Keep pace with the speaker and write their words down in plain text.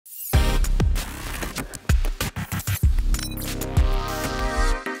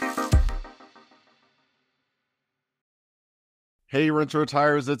Hey, Retro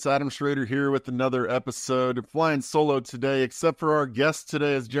Tires, it's Adam Schroeder here with another episode. Flying solo today, except for our guest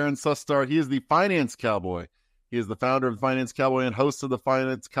today is Jaren Sustar. He is the Finance Cowboy. He is the founder of the Finance Cowboy and host of the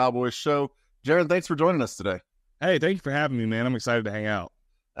Finance Cowboy Show. Jaren, thanks for joining us today. Hey, thank you for having me, man. I'm excited to hang out.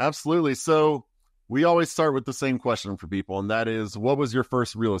 Absolutely. So we always start with the same question for people, and that is, what was your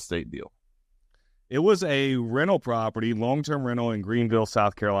first real estate deal? It was a rental property, long-term rental in Greenville,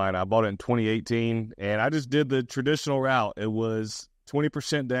 South Carolina. I bought it in 2018, and I just did the traditional route. It was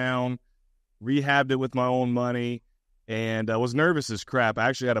 20% down, rehabbed it with my own money, and I was nervous as crap. I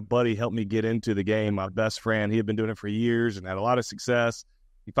actually had a buddy help me get into the game, my best friend. He had been doing it for years and had a lot of success.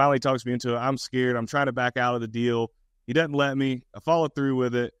 He finally talks me into it. I'm scared. I'm trying to back out of the deal. He doesn't let me. I followed through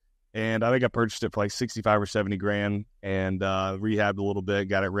with it. And I think I purchased it for like 65 or 70 grand and rehabbed a little bit,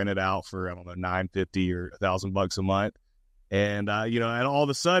 got it rented out for, I don't know, $950 or $1,000 a month. And, and all of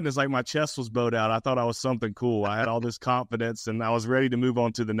a sudden it's like my chest was bowed out. I thought I was something cool. I had all this confidence and I was ready to move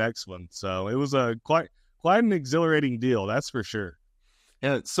on to the next one. So it was a quite an exhilarating deal. That's for sure.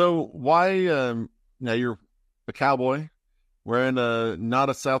 Yeah. So why, now you're a cowboy wearing not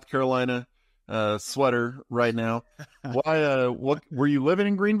a South Carolina sweater right now. Why? What were you living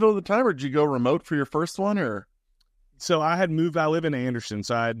in Greenville at the time, or did you go remote for your first one? Or so I had moved. I live in Anderson,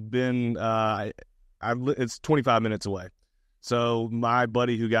 so I had been. It's 25 minutes away. So my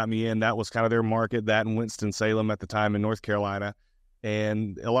buddy who got me in, that was kind of their market. That in Winston-Salem at the time in North Carolina,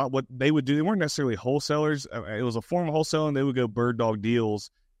 and a lot what they would do. They weren't necessarily wholesalers. It was a form of wholesaling. They would go bird dog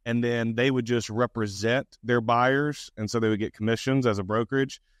deals, and then they would just represent their buyers, and so they would get commissions as a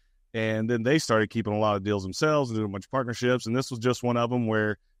brokerage. And then they started keeping a lot of deals themselves and doing a bunch of partnerships. And this was just one of them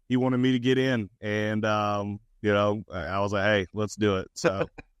where he wanted me to get in. And, I was like, hey, let's do it. So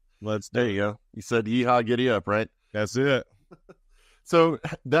there you go. You said, yeehaw, giddy up, right? That's it. So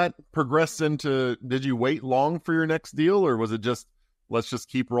that progressed into, did you wait long for your next deal, or was it just, let's just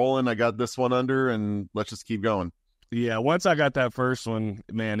keep rolling? I got this one under and let's just keep going. Yeah. Once I got that first one,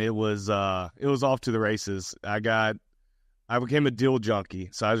 man, it was off to the races. I became a deal junkie,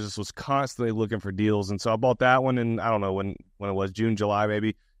 so I just was constantly looking for deals. And so I bought that one in, I don't know when it was, June, July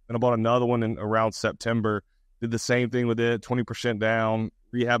maybe. And I bought another one in around September, did the same thing with it, 20% down,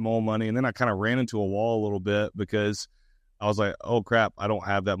 rehab my own money. And then I kind of ran into a wall a little bit because I was like, oh crap, I don't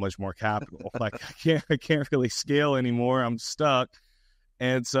have that much more capital. Like I can't really scale anymore. I'm stuck.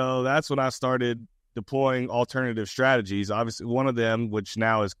 And so that's when I started deploying alternative strategies. Obviously one of them, which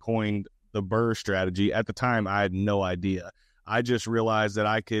now is coined the BRRR strategy. At the time, I had no idea. I just realized that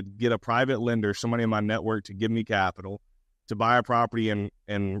I could get a private lender, somebody in my network, to give me capital to buy a property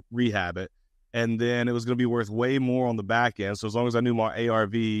and rehab it. And then it was going to be worth way more on the back end. So as long as I knew my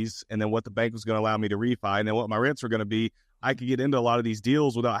ARVs and then what the bank was going to allow me to refi and then what my rents were going to be, I could get into a lot of these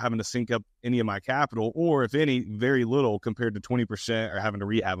deals without having to sink up any of my capital, or if any, very little compared to 20% or having to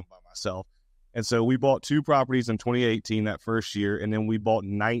rehab them by myself. And so we bought 2 properties in 2018, that first year, and then we bought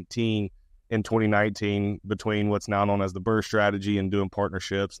 19 in 2019 between what's now known as the BRRRR strategy and doing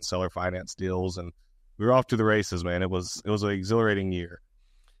partnerships and seller finance deals. And we were off to the races, man. It was an exhilarating year.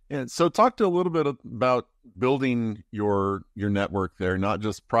 And so talk to a little bit about building your network there, not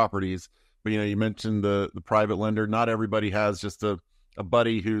just properties, but, you mentioned the private lender. Not everybody has just a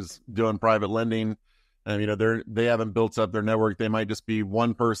buddy who's doing private lending. And, they haven't built up their network. They might just be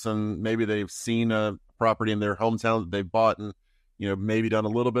one person. Maybe they've seen a property in their hometown that they've bought and, maybe done a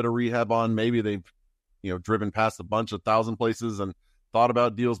little bit of rehab on. Maybe they've, driven past a bunch of 1,000 places and thought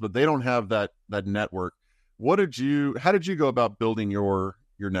about deals, but they don't have that network. How did you go about building your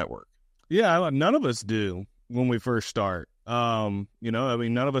network? Yeah, none of us do when we first start. None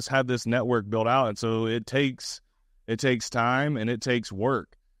of us had this network built out. And so it takes time and it takes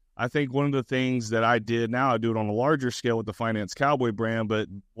work. I think one of the things that I did, now I do it on a larger scale with the Finance Cowboy brand, but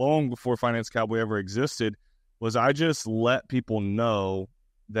long before Finance Cowboy ever existed, was I just let people know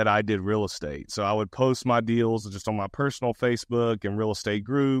that I did real estate. So I would post my deals just on my personal Facebook and real estate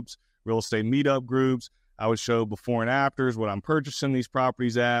groups, real estate meetup groups. I would show before and afters, what I'm purchasing these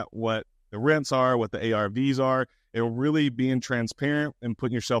properties at, what the rents are, what the ARVs are. It really being transparent and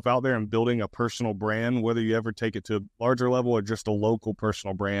putting yourself out there and building a personal brand, whether you ever take it to a larger level or just a local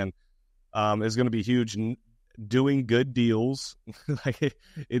personal brand, is going to be huge. Doing good deals,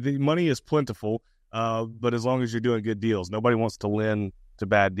 the money is plentiful, but as long as you're doing good deals, nobody wants to lend to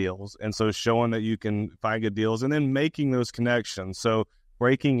bad deals. And so showing that you can find good deals and then making those connections. So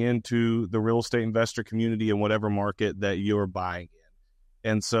breaking into the real estate investor community in whatever market that you're buying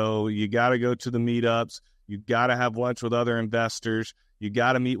in. And so you got to go to the meetups. You got to have lunch with other investors. You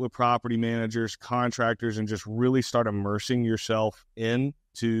got to meet with property managers, contractors, and just really start immersing yourself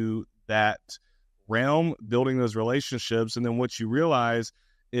into that realm, building those relationships. And then what you realize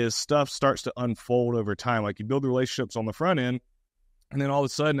is stuff starts to unfold over time. Like you build the relationships on the front end, and then all of a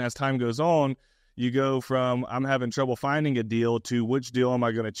sudden, as time goes on, you go from I'm having trouble finding a deal to which deal am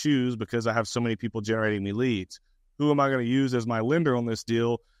I going to choose because I have so many people generating me leads. Who am I going to use as my lender on this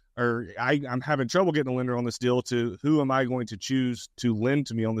deal? Or I'm having trouble getting a lender on this deal to who am I going to choose to lend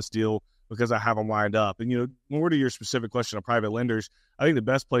to me on this deal because I have them lined up. And, more to your specific question of private lenders, I think the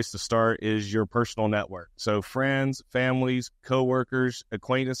best place to start is your personal network. So friends, families, coworkers,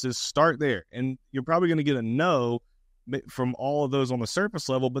 acquaintances, start there. And you're probably going to get a no from all of those on the surface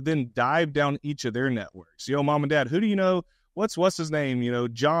level, but then dive down each of their networks. Mom and dad, who do you know? What's his name?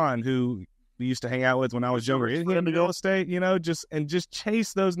 John, who we used to hang out with when I was younger. Is he into real estate? Just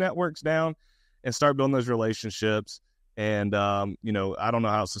chase those networks down and start building those relationships. And, I don't know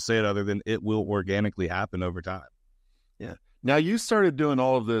how else to say it other than it will organically happen over time. Yeah. Now you started doing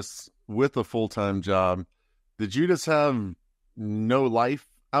all of this with a full-time job. Did you just have no life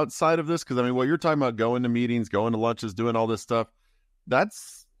outside of this? Because what you're talking about, going to meetings, going to lunches, doing all this stuff,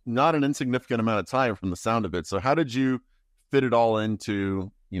 that's not an insignificant amount of time from the sound of it. So how did you fit it all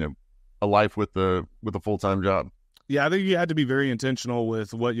into, a life with a full-time job? Yeah, I think you had to be very intentional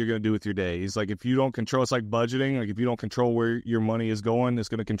with what you're going to do with your days. Like if you don't control, it's like budgeting. Like if you don't control where your money is going, it's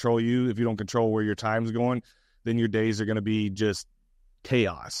going to control you. If you don't control where your time's going, then your days are going to be just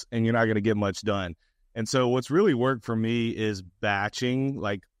chaos and you're not going to get much done. And so what's really worked for me is batching.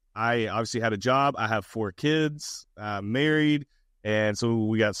 Like I obviously had a job. I have 4 kids, married. And so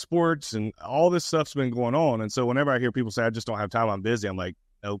we got sports and all this stuff's been going on. And so whenever I hear people say, I just don't have time, I'm busy, I'm like,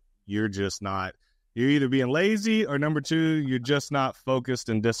 nope, you're just not. You're either being lazy or number 2, you're just not focused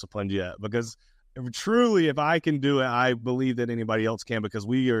and disciplined yet. Because if I can do it, I believe that anybody else can, because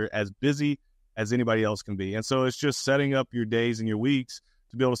we are as busy as anybody else can be. And so it's just setting up your days and your weeks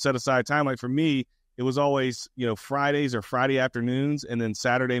to be able to set aside time. Like for me, it was always, Fridays or Friday afternoons, and then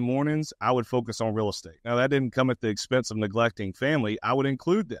Saturday mornings, I would focus on real estate. Now, that didn't come at the expense of neglecting family. I would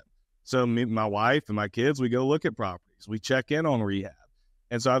include them. So me, my wife and my kids, we go look at properties. We check in on rehab.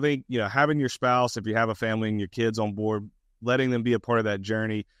 And so I think, having your spouse, if you have a family and your kids on board, letting them be a part of that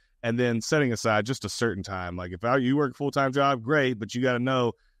journey, and then setting aside just a certain time. Like if you work a full-time job, great, but you got to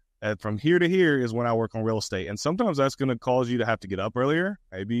know that from here to here is when I work on real estate. And sometimes that's going to cause you to have to get up earlier.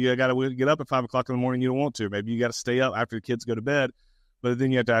 Maybe you got to get up at 5 o'clock in the morning. You don't want to. Maybe you got to stay up after the kids go to bed. But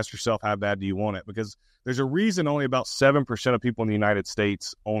then you have to ask yourself, how bad do you want it? Because there's a reason only about 7% of people in the United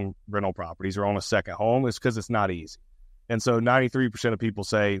States own rental properties or own a second home. It's because it's not easy. And so 93% of people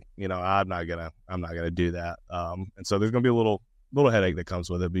say, I'm not gonna do that. And so there's gonna be a little headache that comes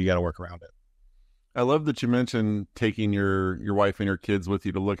with it, but you got to work around it. I love that you mentioned taking your wife and your kids with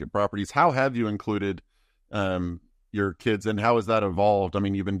you to look at properties. How have you included your kids, and how has that evolved?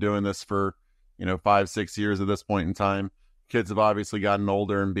 You've been doing this for 5-6 years at this point in time. Kids have obviously gotten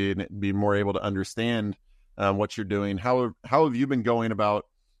older and be more able to understand what you're doing. How have you been going about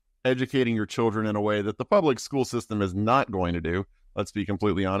educating your children in a way that the public school system is not going to do? Let's be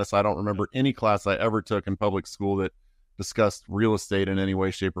completely honest. I don't remember any class I ever took in public school that discussed real estate in any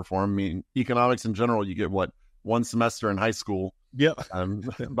way, shape, or form. Economics in general, you get one semester in high school. Yep.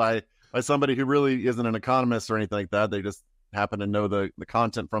 By somebody who really isn't an economist or anything like that. They just happen to know the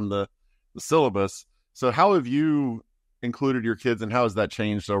content from the syllabus. So how have you included your kids, and how has that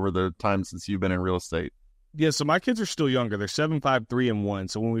changed over the time since you've been in real estate? Yeah, so my kids are still younger. They're 7, 5, 3, and 1.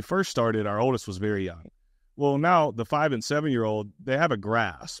 So when we first started, our oldest was very young. Well, now the 5 and 7-year-old, they have a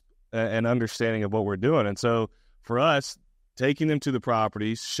grasp and understanding of what we're doing. And so for us, taking them to the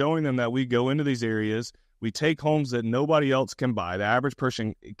properties, showing them that we go into these areas, we take homes that nobody else can buy. The average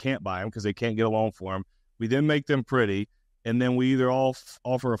person can't buy them because they can't get a loan for them. We then make them pretty, and then we either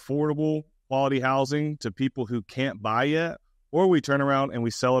offer affordable quality housing to people who can't buy yet, or we turn around and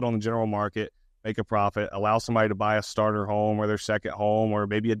we sell it on the general market, make a profit, allow somebody to buy a starter home or their second home or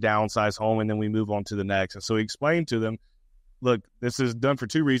maybe a downsized home, and then we move on to the next. And so we explain to them, look, this is done for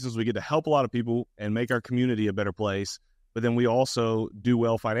 2 reasons. We get to help a lot of people and make our community a better place, but then we also do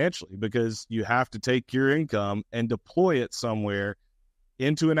well financially, because you have to take your income and deploy it somewhere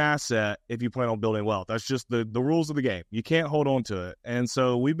into an asset if you plan on building wealth. That's just the rules of the game. You can't hold on to it. And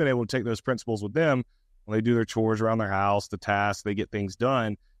so we've been able to take those principles with them when they do their chores around their house, the tasks, they get things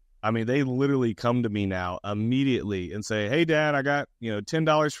done. They literally come to me now immediately and say, hey, Dad, I got,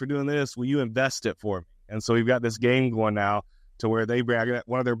 $10 for doing this. Will you invest it for me? And so we've got this game going now to where I got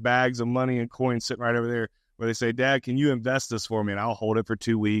one of their bags of money and coins sitting right over there, where they say, Dad, can you invest this for me? And I'll hold it for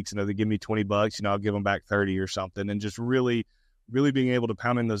 2 weeks. They give me $20, I'll give them back 30 or something. And just really, really being able to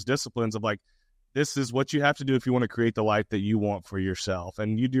pound in those disciplines of like, this is what you have to do if you want to create the life that you want for yourself.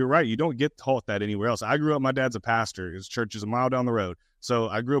 And you're right. You don't get taught that anywhere else. I grew up, my dad's a pastor. His church is a mile down the road. So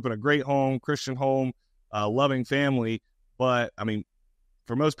I grew up in a great home, Christian home, loving family. But I mean,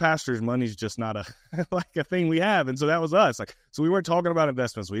 for most pastors, money's just not like a thing we have. And so that was us. So we weren't talking about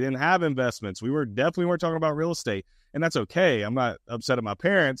investments. We didn't have investments. We definitely weren't talking about real estate. And that's okay. I'm not upset at my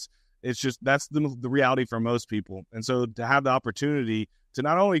parents. It's just, that's the reality for most people. And so to have the opportunity to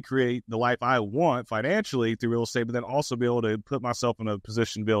not only create the life I want financially through real estate, but then also be able to put myself in a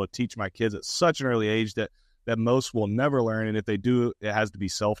position to be able to teach my kids at such an early age that most will never learn. And if they do, it has to be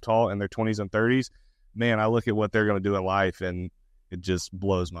self-taught in their 20s and 30s. Man, I look at what they're going to do in life and it just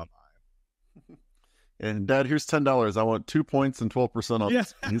blows my mind. And Dad, here's $10. I want 2 points and 12% on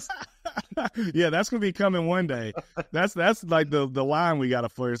yes. Yeah, that's going to be coming one day. That's like the line we got to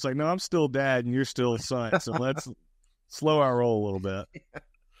flirt. It's like, no, I'm still dad and you're still son. So let's slow our roll a little bit.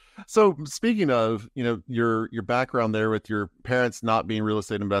 So speaking of, your background there with your parents not being real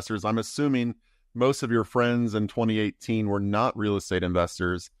estate investors, I'm assuming most of your friends in 2018 were not real estate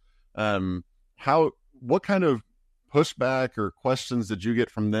investors. What kind of pushback or questions did you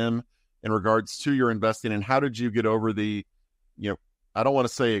get from them in regards to your investing, and how did you get over the, I don't want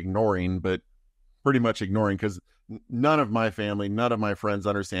to say ignoring, but pretty much ignoring, because none of my family, none of my friends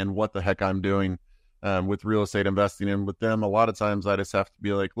understand what the heck I'm doing with real estate investing. And with them, a lot of times I just have to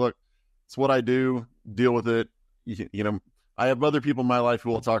be like, look, it's what I do, deal with it. I have other people in my life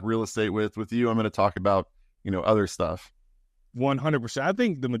who will talk real estate with you. I'm going to talk about, other stuff. 100%. I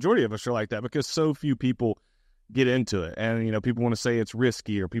think the majority of us are like that because so few people get into it. And, people want to say it's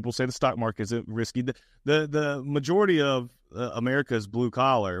risky, or people say the stock market isn't risky. The majority of America is blue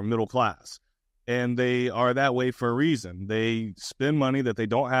collar, middle class, and they are that way for a reason. They spend money that they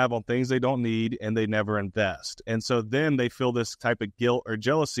don't have on things they don't need, and they never invest. And so then they feel this type of guilt or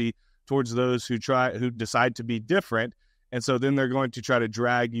jealousy towards those who decide to be different. And so then they're going to try to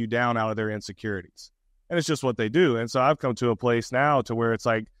drag you down out of their insecurities. And it's just what they do. And so I've come to a place now to where it's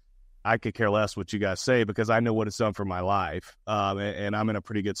like, I could care less what you guys say because I know what it's done for my life. And I'm in a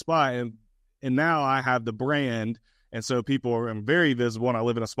pretty good spot. And now I have the brand. And so people are very visible, and I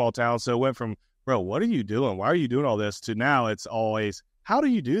live in a small town. So it went from, bro, what are you doing? Why are you doing all this? To now it's always, how do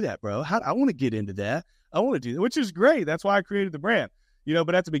you do that, bro? I want to get into that. I want to do that, which is great. That's why I created the brand.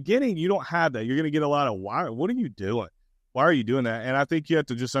 But at the beginning, you don't have that. You're going to get a lot of, why? What are you doing? Why are you doing that? And I think you have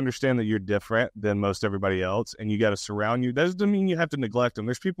to just understand that you're different than most everybody else, and you got to surround you. That doesn't mean you have to neglect them.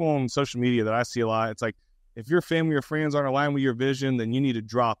 There's people on social media that I see a lot. It's like, if your family or friends aren't aligned with your vision, then you need to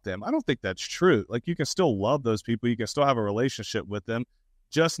drop them. I don't think that's true. Like, you can still love those people. You can still have a relationship with them,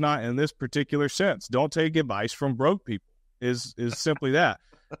 just not in this particular sense. Don't take advice from broke people is simply that.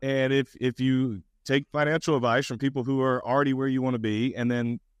 And if you take financial advice from people who are already where you want to be and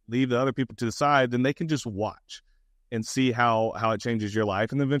then leave the other people to the side, then they can just watch and see how it changes your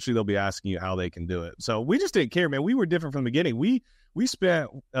life. And eventually they'll be asking you how they can do it. So we just didn't care, man. We were different from the beginning. We spent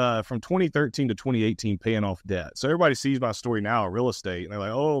from 2013 to 2018 paying off debt. So everybody sees my story now in real estate, and they're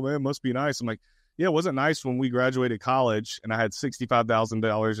like, oh, man, it must be nice. I'm like, yeah, it wasn't nice when we graduated college and I had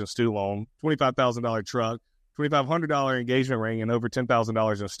 $65,000 in student loan, $25,000 truck, $2,500 engagement ring, and over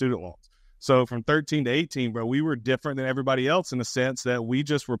 $10,000 in student loans. So from 13 to 18, bro, we were different than everybody else in the sense that we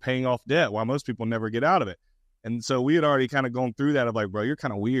just were paying off debt while most people never get out of it. And so we had already kind of gone through that of like, bro, you're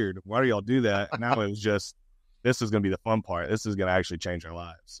kind of weird. Why do y'all do that? And now it was just, this is going to be the fun part. This is going to actually change our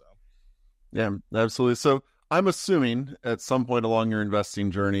lives. So, yeah, absolutely. So I'm assuming at some point along your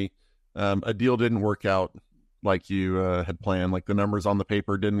investing journey, a deal didn't work out like you had planned. Like the numbers on the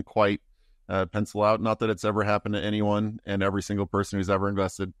paper didn't quite pencil out. Not that it's ever happened to anyone and every single person who's ever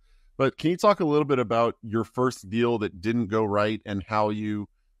invested. But can you talk a little bit about your first deal that didn't go right and how you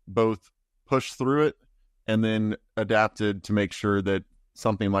both pushed through it and then adapted to make sure that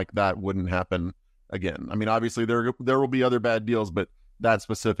something like that wouldn't happen again? I mean, obviously there will be other bad deals, but that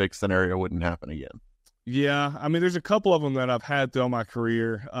specific scenario wouldn't happen again. Yeah, I mean, there's a couple of them that I've had throughout my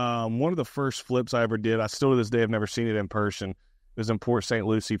career. One of the first flips I ever did, I still to this day have never seen it in person. It was in Port St.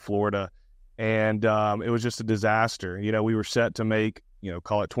 Lucie, Florida, and it was just a disaster. We were set to make,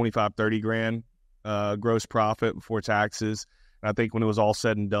 call it 25, 30 grand gross profit before taxes. And I think when it was all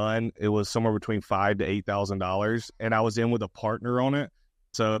said and done, it was somewhere between $5,000 to $8,000. And I was in with a partner on it.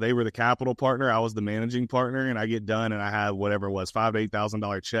 So they were the capital partner. I was the managing partner. And I get done and I had whatever it was, $5,000 to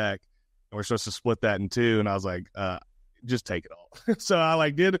 $8,000 check. And we're supposed to split that in two. And I was like, just take it all. So I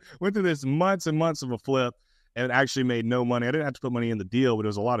went through this months and months of a flip and actually made no money. I didn't have to put money in the deal, but it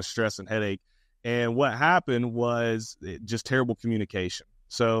was a lot of stress and headache. And what happened was just terrible communication.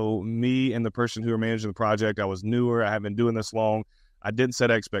 So me and the person who were managing the project, I was newer. I haven't been doing this long. I didn't set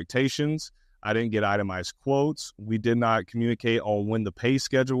expectations. I didn't get itemized quotes. We did not communicate on when the pay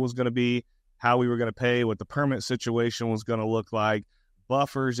schedule was going to be, how we were going to pay, what the permit situation was going to look like,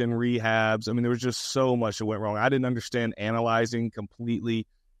 buffers and rehabs. I mean, there was just so much that went wrong. I didn't understand analyzing completely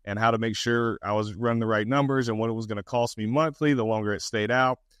and how to make sure I was running the right numbers and what it was going to cost me monthly the longer it stayed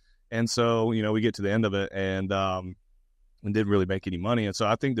out. And so, we get to the end of it and didn't really make any money. And so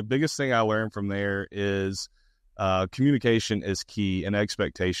I think the biggest thing I learned from there is communication is key and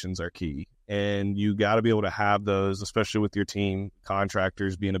expectations are key. And you got to be able to have those, especially with your team,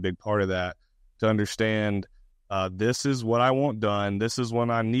 contractors being a big part of that, to understand this is what I want done. This is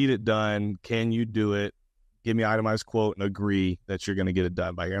when I need it done. Can you do it? Give me an itemized quote and agree that you're going to get it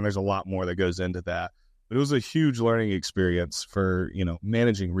done by here. And there's a lot more that goes into that. But it was a huge learning experience for,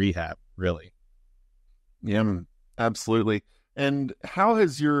 managing rehab, really. Yeah, absolutely. And how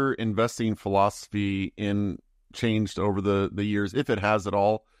has your investing philosophy changed over the years, if it has at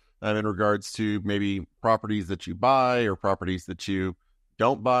all, in regards to maybe properties that you buy or properties that you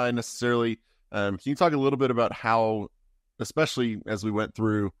don't buy necessarily? Can you talk a little bit about how, especially as we went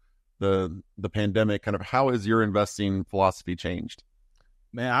through the pandemic, kind of how has your investing philosophy changed?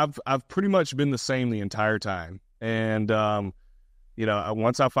 Man, I've pretty much been the same the entire time. And,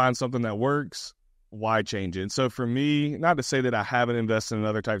 once I find something that works, why change it? And so for me, not to say that I haven't invested in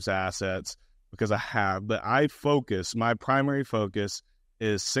other types of assets, because I have, but my primary focus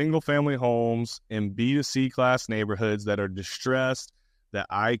is single family homes in B2C class neighborhoods that are distressed, that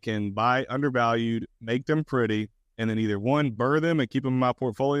I can buy undervalued, make them pretty, and then either one, BRRR them and keep them in my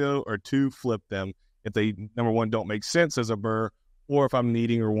portfolio, or two, flip them if they, number one, don't make sense as a BRRR, or if I'm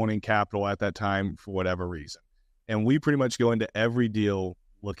needing or wanting capital at that time for whatever reason. And we pretty much go into every deal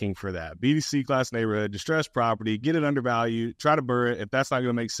looking for that. B2C class neighborhood, distressed property, get it undervalued, try to BRRR it. If that's not going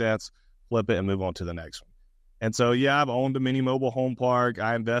to make sense, flip it and move on to the next one. And so, I've owned a mini mobile home park.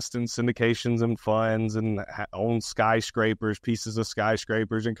 I invest in syndications and funds and own skyscrapers, pieces of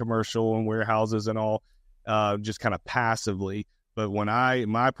skyscrapers and commercial and warehouses and all, just kind of passively. But when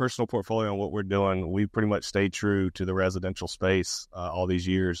my personal portfolio and what we're doing, we pretty much stay true to the residential space all these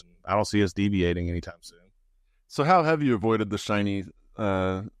years. I don't see us deviating anytime soon. So how have you avoided the shiny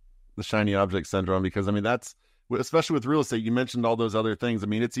object syndrome? Because that's, especially with real estate, you mentioned all those other things.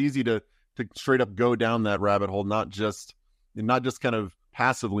 It's easy to straight up go down that rabbit hole, not just kind of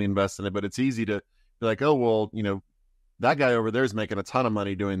passively invest in it, but it's easy to be like, oh, well, that guy over there is making a ton of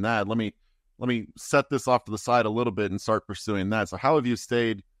money doing that. Let me set this off to the side a little bit and start pursuing that. So how have you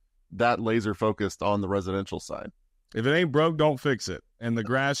stayed that laser focused on the residential side? If it ain't broke, don't fix it. And the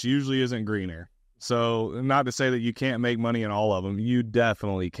grass usually isn't greener. So not to say that you can't make money in all of them. You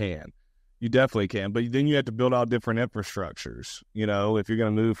definitely can. But then you have to build out different infrastructures. If you're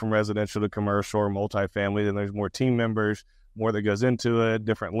going to move from residential to commercial or multifamily, then there's more team members, more that goes into it,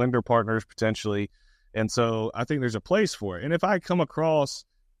 different lender partners potentially. And so I think there's a place for it. And if I come across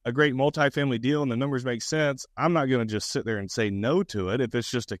a great multifamily deal and the numbers make sense, I'm not going to just sit there and say no to it if it's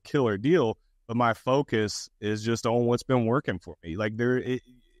just a killer deal. But my focus is just on what's been working for me.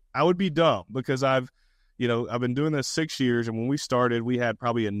 I would be dumb because I've been doing this 6 years, and when we started, we had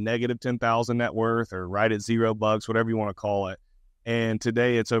probably a negative 10,000 net worth, or right at $0, whatever you want to call it. And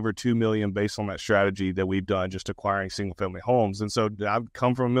today it's over 2 million based on that strategy that we've done, just acquiring single family homes. And so I've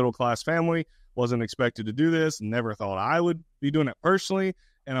come from a middle class family, wasn't expected to do this, never thought I would be doing it personally.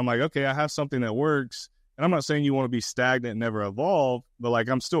 And I'm like, okay, I have something that works. And I'm not saying you want to be stagnant and never evolve, but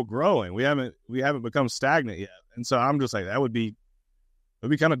I'm still growing. We haven't become stagnant yet. And so I'm just like, it would be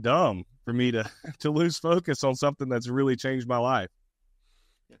kind of dumb for me to lose focus on something that's really changed my life.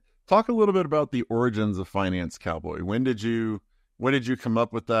 Talk a little bit about the origins of Finance Cowboy. When did you come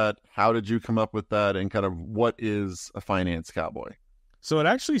up with that? How did you come up with that? And kind of what is a Finance Cowboy? So it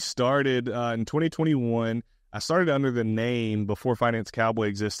actually started in 2021. I started under the name, before Finance Cowboy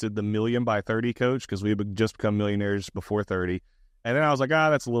existed, the Million by 30 Coach, because we had just become millionaires before 30. And then I was like,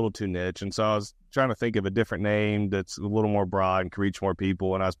 that's a little too niche. And so I was trying to think of a different name that's a little more broad and can reach more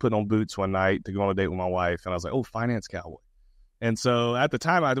people. And I was putting on boots one night to go on a date with my wife. And I was like, Finance Cowboy. And so at the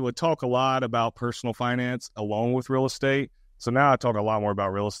time, I would talk a lot about personal finance along with real estate. So now I talk a lot more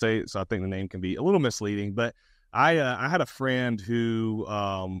about real estate. So I think the name can be a little misleading. But I had a friend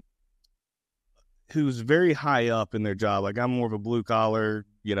who's very high up in their job. I'm more of a blue collar,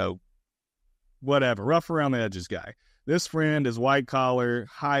 whatever, rough around the edges guy. This friend is white collar,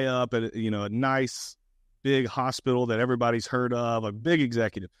 high up at a nice big hospital that everybody's heard of, a big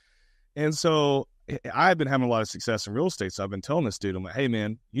executive. And so I've been having a lot of success in real estate. So I've been telling this dude, I'm like, hey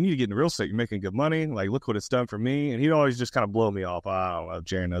man, you need to get into real estate. You're making good money. Look what it's done for me. And he'd always just kind of blow me off. I don't know if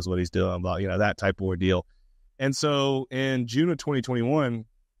Jaren knows what he's doing, about, that type of ordeal. And so in June of 2021,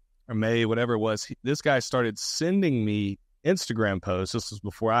 or May, whatever it was, this guy started sending me Instagram posts. This was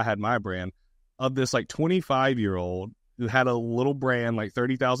before I had my brand, of this like 25-year-old who had a little brand, like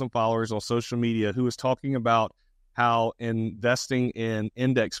 30,000 followers on social media, who was talking about how investing in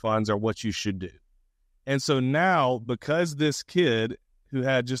index funds are what you should do. And so now, because this kid who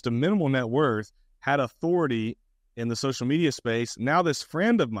had just a minimal net worth had authority in the social media space, now this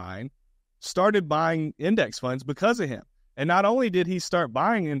friend of mine started buying index funds because of him. And not only did he start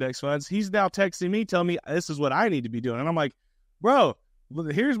buying index funds, he's now texting me, telling me this is what I need to be doing. And I'm like, bro,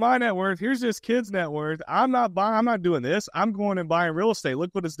 here's my net worth. Here's this kid's net worth. I'm not doing this. I'm going and buying real estate.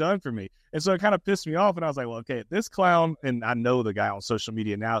 Look what it's done for me. And so it kind of pissed me off. And I was like, well, okay, this clown, and I know the guy on social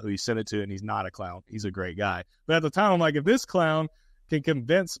media now who he sent it to, and he's not a clown. He's a great guy. But at the time, I'm like, if this clown can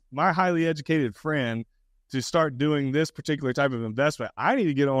convince my highly educated friend to start doing this particular type of investment, I need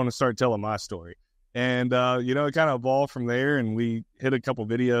to get on and start telling my story. And, it kind of evolved from there, and we hit a couple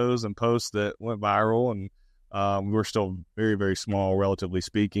videos and posts that went viral, and we're still very, very small, relatively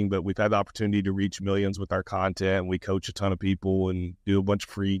speaking, but we've had the opportunity to reach millions with our content, and we coach a ton of people and do a bunch of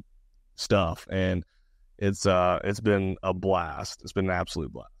free stuff. And it's been a blast. It's been an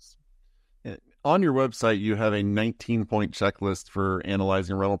absolute blast. On your website, you have a 19-point checklist for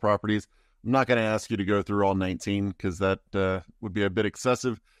analyzing rental properties. I'm not going to ask you to go through all 19 because that would be a bit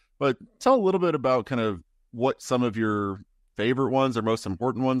excessive, but tell a little bit about kind of what some of your favorite ones or most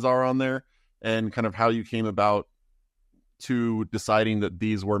important ones are on there, and kind of how you came about to deciding that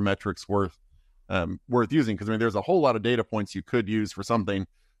these were metrics worth using. Because, I mean, there's a whole lot of data points you could use for something.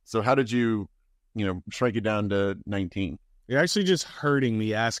 So how did you, shrink it down to 19? You're actually just hurting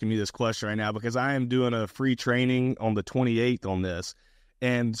me asking me this question right now, because I am doing a free training on the 28th on this.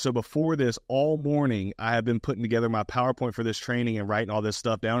 And so before this, all morning, I have been putting together my PowerPoint for this training and writing all this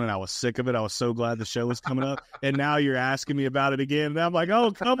stuff down, and I was sick of it. I was so glad the show was coming up, and now you're asking me about it again. And I'm like,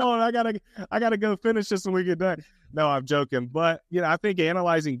 oh, come on, I gotta go finish this when we get done. No, I'm joking. But, I think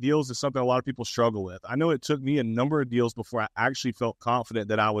analyzing deals is something a lot of people struggle with. I know it took me a number of deals before I actually felt confident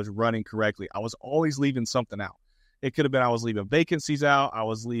that I was running correctly. I was always leaving something out. It could have been I was leaving vacancies out, I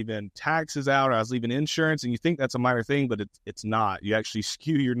was leaving taxes out, or I was leaving insurance, and you think that's a minor thing, but it's not. You actually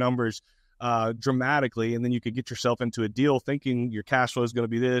skew your numbers dramatically, and then you could get yourself into a deal thinking your cash flow is going to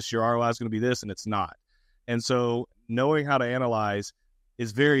be this, your ROI is going to be this, and it's not. And so knowing how to analyze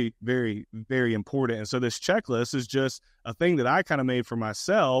is very, very, very important. And so this checklist is just a thing that I kind of made for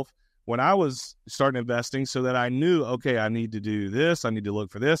myself when I was starting investing, so that I knew, okay, I need to do this, I need to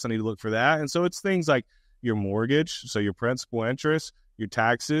look for this, I need to look for that. And so it's things like your mortgage, so your principal interest, your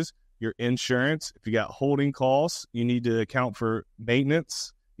taxes, your insurance. If you got holding costs, you need to account for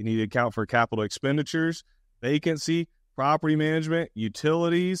maintenance. You need to account for capital expenditures, vacancy, property management,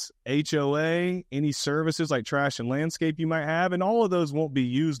 utilities, HOA, any services like trash and landscape you might have. And all of those won't be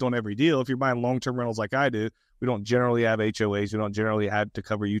used on every deal. If you're buying long-term rentals like I do, we don't generally have HOAs. We don't generally have to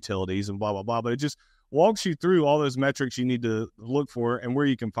cover utilities and blah, blah, blah. But it just walks you through all those metrics you need to look for and where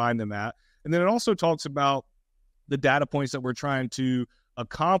you can find them at. And then it also talks about the data points that we're trying to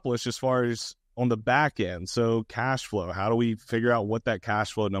accomplish as far as on the back end. So cash flow, how do we figure out what that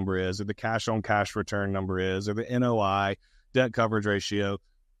cash flow number is, or the cash on cash return number is, or the NOI, debt coverage ratio,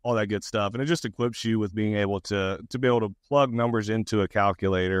 all that good stuff. And it just equips you with being able to be able to plug numbers into a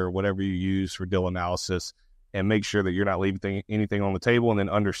calculator or whatever you use for deal analysis, and make sure that you're not leaving anything on the table, and then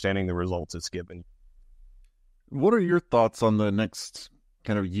understanding the results it's given. What are your thoughts on the next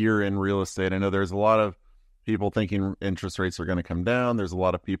kind of year in real estate? I know there's a lot of people thinking interest rates are going to come down. There's a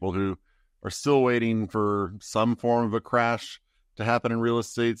lot of people who are still waiting for some form of a crash to happen in real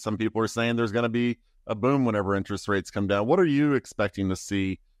estate. Some people are saying there's going to be a boom whenever interest rates come down. What are you expecting to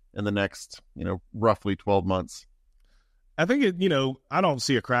see in the next, roughly 12 months? I think I don't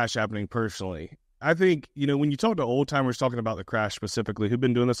see a crash happening personally. I think, when you talk to old timers talking about the crash specifically, who've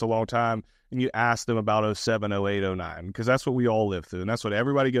been doing this a long time, and you ask them about 07, 08, 09, because that's what we all live through, and that's what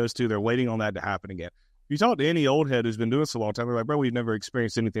everybody goes through. They're waiting on that to happen again. If you talk to any old head who's been doing this a long time, they're like, bro, we've never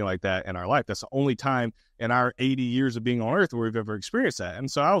experienced anything like that in our life. That's the only time in our 80 years of being on earth where we've ever experienced that. And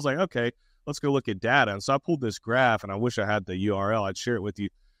so I was like, okay, let's go look at data. And so I pulled this graph, and I wish I had the URL. I'd share it with you.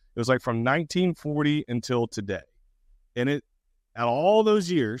 It was like from 1940 until today. And out of all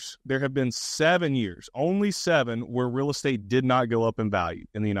those years, there have been 7 years, only 7, where real estate did not go up in value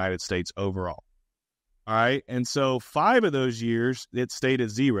in the United States overall. All right. And so 5 of those years, it stayed at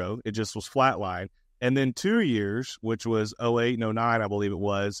 0. It just was flatline. And then 2 years, which was 08 and 09, I believe it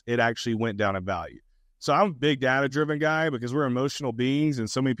was, it actually went down in value. So I'm a big data-driven guy, because we're emotional beings, and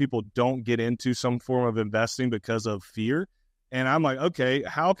so many people don't get into some form of investing because of fear. And I'm like, okay,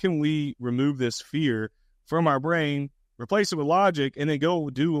 how can we remove this fear from our brain, replace it with logic, and then go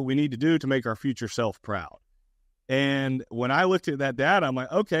do what we need to do to make our future self proud. And when I looked at that data, I'm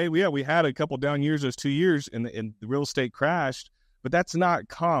like, okay, yeah, we had a couple down years, those 2 years, and the real estate crashed, but that's not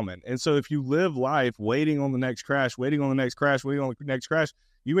common. And so if you live life waiting on the next crash, waiting on the next crash, waiting on the next crash,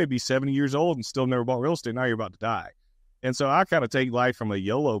 you may be 70 years old and still never bought real estate. Now you're about to die. And so I kind of take life from a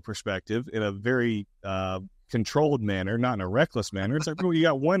YOLO perspective in a very controlled manner, not in a reckless manner. It's like, well, you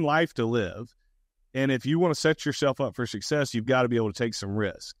got one life to live. And if you want to set yourself up for success, you've got to be able to take some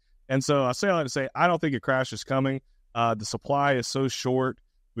risk. And so I say all that to say, I don't think a crash is coming. The supply is so short.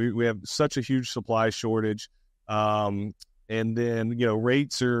 We have such a huge supply shortage. And then,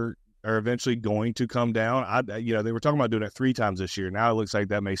 rates are eventually going to come down. They were talking about doing it 3 times this year. Now it looks like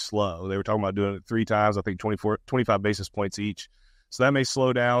that may slow. They were talking about doing it 3 times, I think 25 basis points each. So that may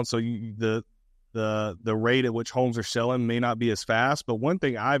slow down. So the rate at which homes are selling may not be as fast. But one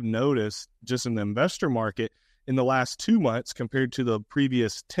thing I've noticed just in the investor market in the last 2 months compared to the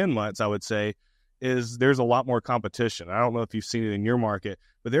previous 10 months, I would say, is there's a lot more competition. I don't know if you've seen it in your market,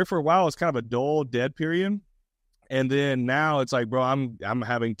 but there for a while it's kind of a dull, dead period. And then now it's like, bro, I'm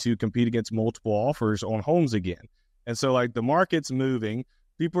having to compete against multiple offers on homes again. And so like the market's moving,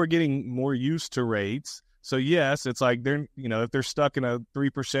 people are getting more used to rates. So yes, it's like they're, if they're stuck in a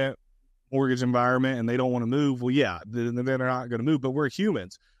 3% mortgage environment and they don't want to move, well, yeah, then they're not going to move, but we're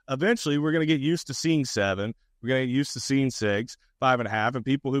humans. Eventually we're going to get used to seeing 7. We're going to get used to seeing 6, 5.5, and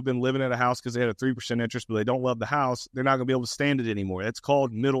people who've been living in a house because they had a 3% interest, but they don't love the house, they're not going to be able to stand it anymore. That's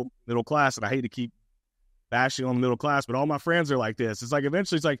called middle class. And I hate to keep bashing on the middle class, but all my friends are like this. It's like,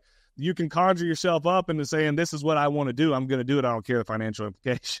 eventually it's like, you can conjure yourself up into saying, this is what I want to do. I'm going to do it. I don't care the financial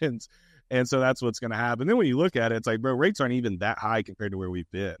implications. And so that's what's going to happen. Then when you look at it, it's like, bro, rates aren't even that high compared to where we've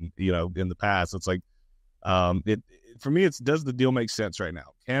been, in the past. It's like, for me, does the deal make sense right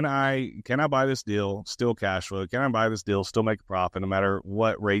now? Can I buy this deal, still cash flow? Can I buy this deal, still make a profit, no matter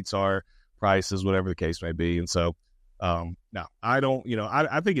what rates are, prices, whatever the case may be? And so, no, I don't,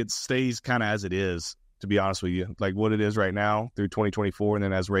 I think it stays kind of as it is, to be honest with you, like what it is right now through 2024. And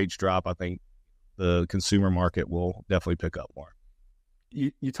then as rates drop, I think the consumer market will definitely pick up more.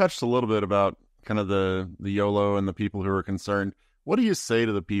 You touched a little bit about kind of the YOLO and the people who are concerned. What do you say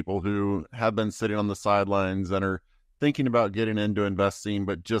to the people who have been sitting on the sidelines and are thinking about getting into investing,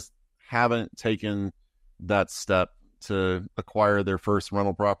 but just haven't taken that step to acquire their first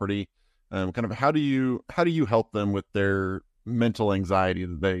rental property? Kind of how do you help them with their mental anxiety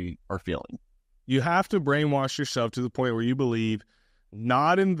that they are feeling? You have to brainwash yourself to the point where you believe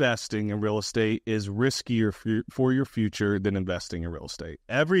not investing in real estate is riskier for your future than investing in real estate.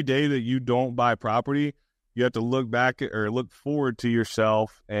 Every day that you don't buy property, you have to look back or look forward to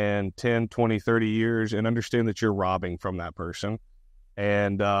yourself and 10, 20, 30 years and understand that you're robbing from that person.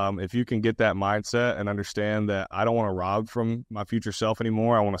 And if you can get that mindset and understand that I don't want to rob from my future self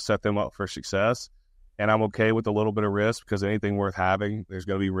anymore, I want to set them up for success. And I'm okay with a little bit of risk, because anything worth having, there's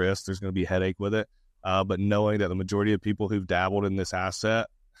going to be risk, there's going to be headache with it. But knowing that the majority of people who've dabbled in this asset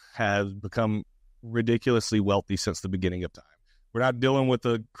have become ridiculously wealthy since the beginning of time. We're not dealing with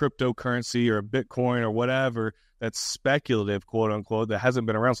a cryptocurrency or a Bitcoin or whatever that's speculative, quote unquote, that hasn't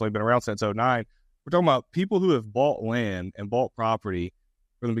been around. It's only been around since 2009. We're talking about people who have bought land and bought property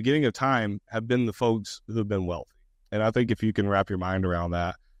from the beginning of time have been the folks who have been wealthy. And I think if you can wrap your mind around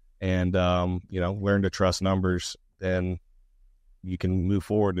that and, learn to trust numbers, then you can move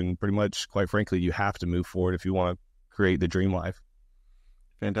forward. And pretty much, quite frankly, you have to move forward if you want to create the dream life.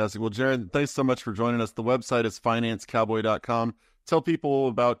 Fantastic. Well, Jaren, thanks so much for joining us. The website is financecowboy.com. Tell people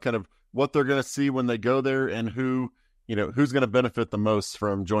about kind of what they're going to see when they go there and who's going to benefit the most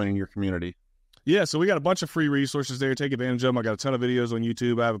from joining your community. Yeah, so we got a bunch of free resources there. Take advantage of them. I got a ton of videos on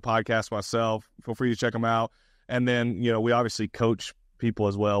YouTube. I have a podcast myself. Feel free to check them out. And then, we obviously coach people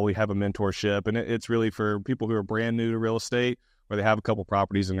as well. We have a mentorship, and it's really for people who are brand new to real estate, or they have a couple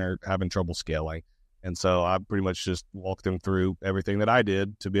properties and they're having trouble scaling. And so I pretty much just walk them through everything that I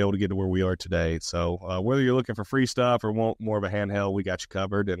did to be able to get to where we are today. So whether you're looking for free stuff or want more of a handheld, we got you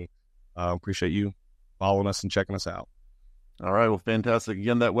covered, and appreciate you following us and checking us out. All right. Well, fantastic.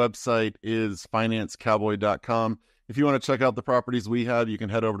 Again, that website is financecowboy.com. If you want to check out the properties we have, you can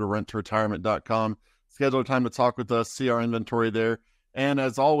head over to renttoretirement.com, schedule a time to talk with us, see our inventory there. And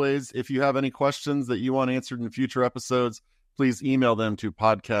as always, if you have any questions that you want answered in future episodes, please email them to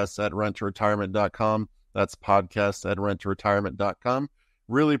podcast@renttoretirement.com. That's podcast@renttoretirement.com.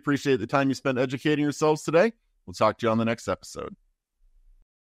 Really appreciate the time you spent educating yourselves today. We'll talk to you on the next episode.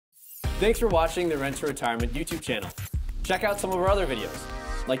 Thanks for watching the Rent to Retirement YouTube channel. Check out some of our other videos,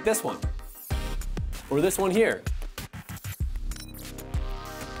 like this one, or this one here.